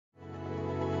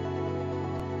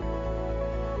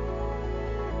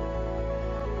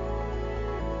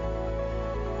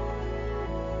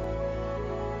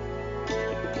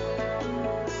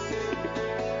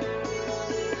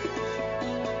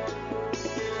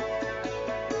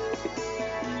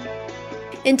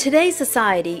In today's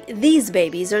society, these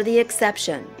babies are the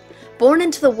exception. Born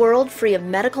into the world free of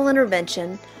medical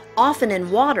intervention, often in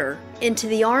water, into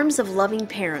the arms of loving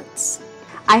parents.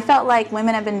 I felt like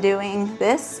women have been doing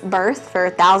this birth for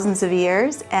thousands of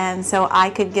years, and so I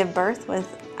could give birth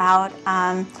without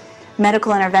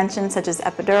medical intervention such as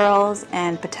epidurals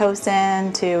and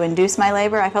Pitocin to induce my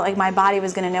labor. I felt like my body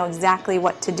was going to know exactly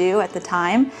what to do at the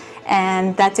time,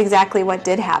 and that's exactly what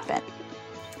did happen.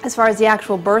 As far as the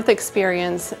actual birth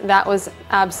experience, that was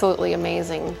absolutely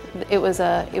amazing. It was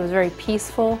very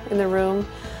peaceful in the room.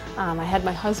 I had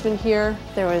my husband here.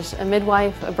 There was a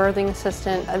midwife, a birthing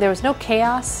assistant. There was no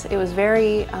chaos. It was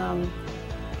very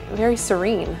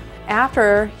serene.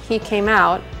 After he came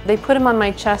out, they put him on my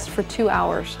chest for 2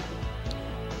 hours,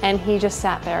 and he just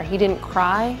sat there. He didn't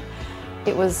cry.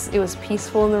 It was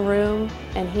peaceful in the room,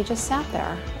 and he just sat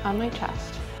there on my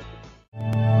chest.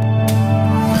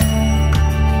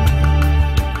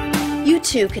 You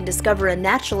too can discover a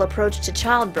natural approach to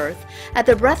childbirth at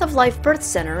the Breath of Life Birth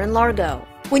Center in Largo.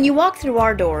 When you walk through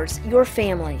our doors, you're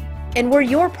family, and we're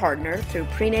your partner through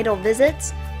prenatal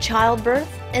visits,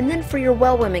 childbirth, and then for your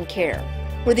well women care.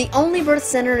 We're the only birth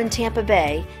center in Tampa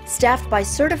Bay staffed by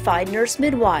certified nurse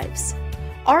midwives.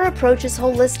 Our approach is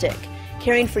holistic,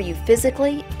 caring for you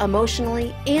physically,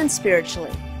 emotionally, and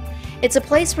spiritually. It's a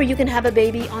place where you can have a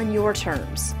baby on your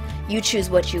terms. You choose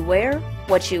what you wear,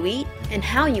 what you eat, and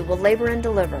how you will labor and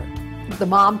deliver. The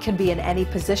mom can be in any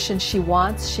position she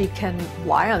wants. She can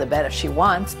lie on the bed if she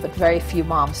wants, but very few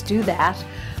moms do that.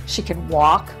 She can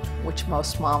walk, which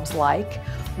most moms like.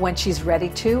 When she's ready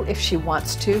to, if she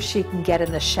wants to, she can get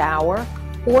in the shower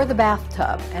or the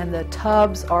bathtub, and the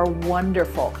tubs are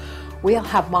wonderful. We'll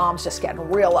have moms just getting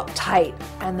real uptight,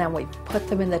 and then we put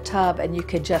them in the tub, and you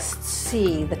could just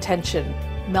see the tension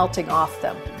melting off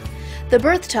them. The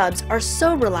birth tubs are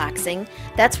so relaxing,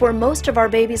 that's where most of our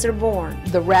babies are born.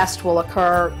 The rest will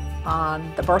occur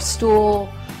on the birth stool,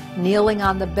 kneeling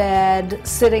on the bed,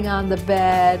 sitting on the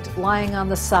bed, lying on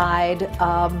the side,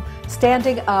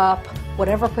 standing up,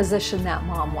 whatever position that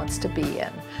mom wants to be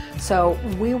in. So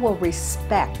we will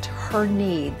respect her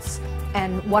needs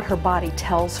and what her body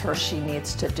tells her she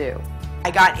needs to do. I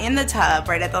got in the tub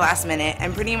right at the last minute,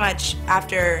 and pretty much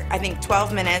after, I think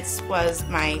 12 minutes was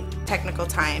my technical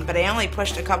time, but I only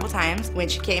pushed a couple times. When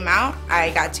she came out,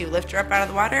 I got to lift her up out of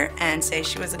the water and say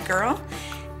she was a girl,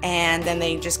 and then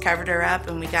they just covered her up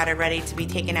and we got her ready to be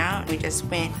taken out. We just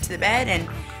went to the bed, and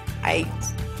I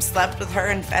slept with her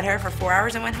and fed her for 4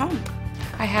 hours and went home.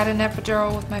 I had an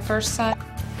epidural with my first son,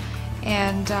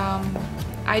 and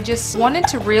I just wanted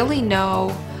to really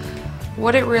know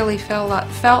what it really felt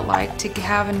like to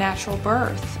have a natural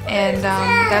birth, and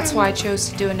that's why I chose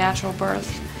to do a natural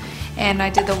birth. And I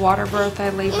did the water birth. I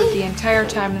labored the entire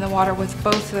time in the water with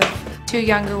both the two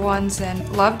younger ones and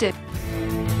loved it.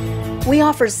 We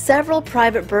offer several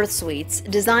private birth suites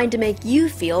designed to make you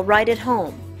feel right at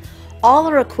home. All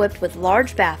are equipped with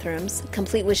large bathrooms,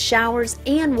 complete with showers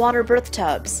and water birth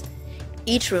tubs.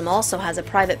 Each room also has a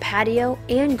private patio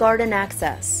and garden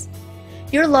access.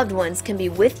 Your loved ones can be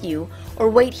with you or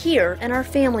wait here in our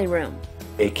family room.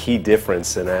 A key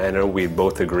difference, and I know we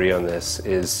both agree on this,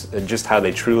 is just how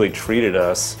they truly treated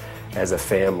us as a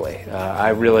family. I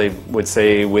really would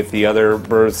say with the other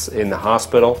births in the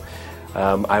hospital,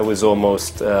 I was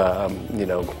almost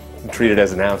treated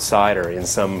as an outsider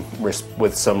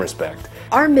with some respect.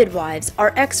 Our midwives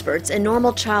are experts in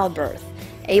normal childbirth,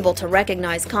 able to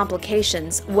recognize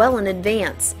complications well in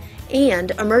advance,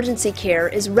 and emergency care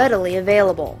is readily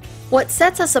available. What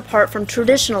sets us apart from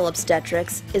traditional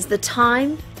obstetrics is the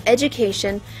time,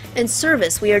 education, and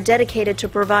service we are dedicated to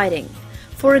providing.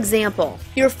 For example,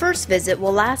 your first visit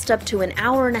will last up to an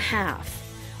hour and a half.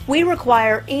 We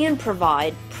require and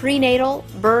provide prenatal,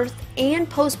 birth, and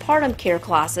postpartum care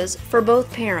classes for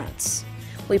both parents.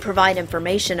 We provide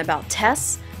information about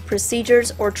tests,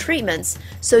 procedures, or treatments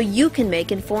so you can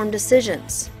make informed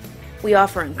decisions. We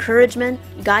offer encouragement,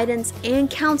 guidance, and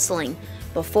counseling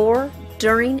before,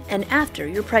 during, and after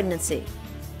your pregnancy.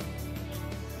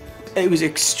 It was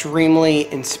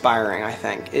extremely inspiring, I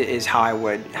think, is how I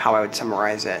would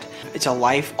summarize it. It's a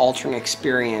life-altering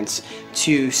experience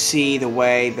to see the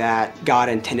way that God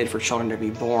intended for children to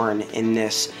be born in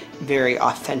this very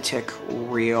authentic,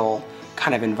 real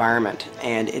kind of environment,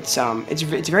 and it's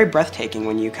very breathtaking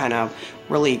when you kind of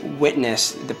really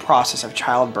witness the process of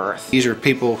childbirth. These are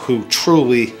people who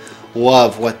truly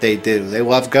love what they do. They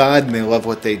love God and they love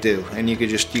what they do, and you could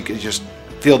just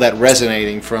feel that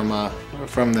resonating from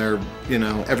their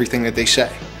everything that they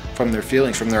say, from their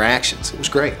feelings, from their actions. It was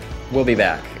great. We'll be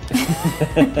back.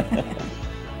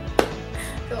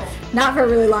 Not for a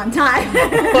really long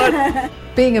time.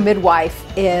 Being a midwife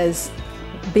is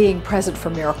being present for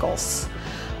miracles.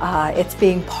 It's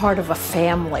being part of a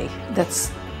family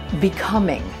that's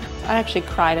becoming. I actually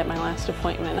cried at my last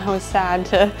appointment. I was sad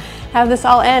to have this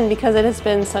all end because it has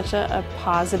been such a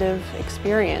positive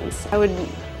experience. I would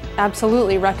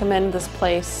absolutely recommend this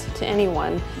place to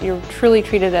anyone. You're truly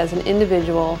treated as an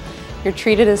individual. You're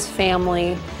treated as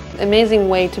family. Amazing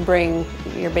way to bring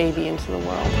your baby into the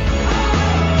world.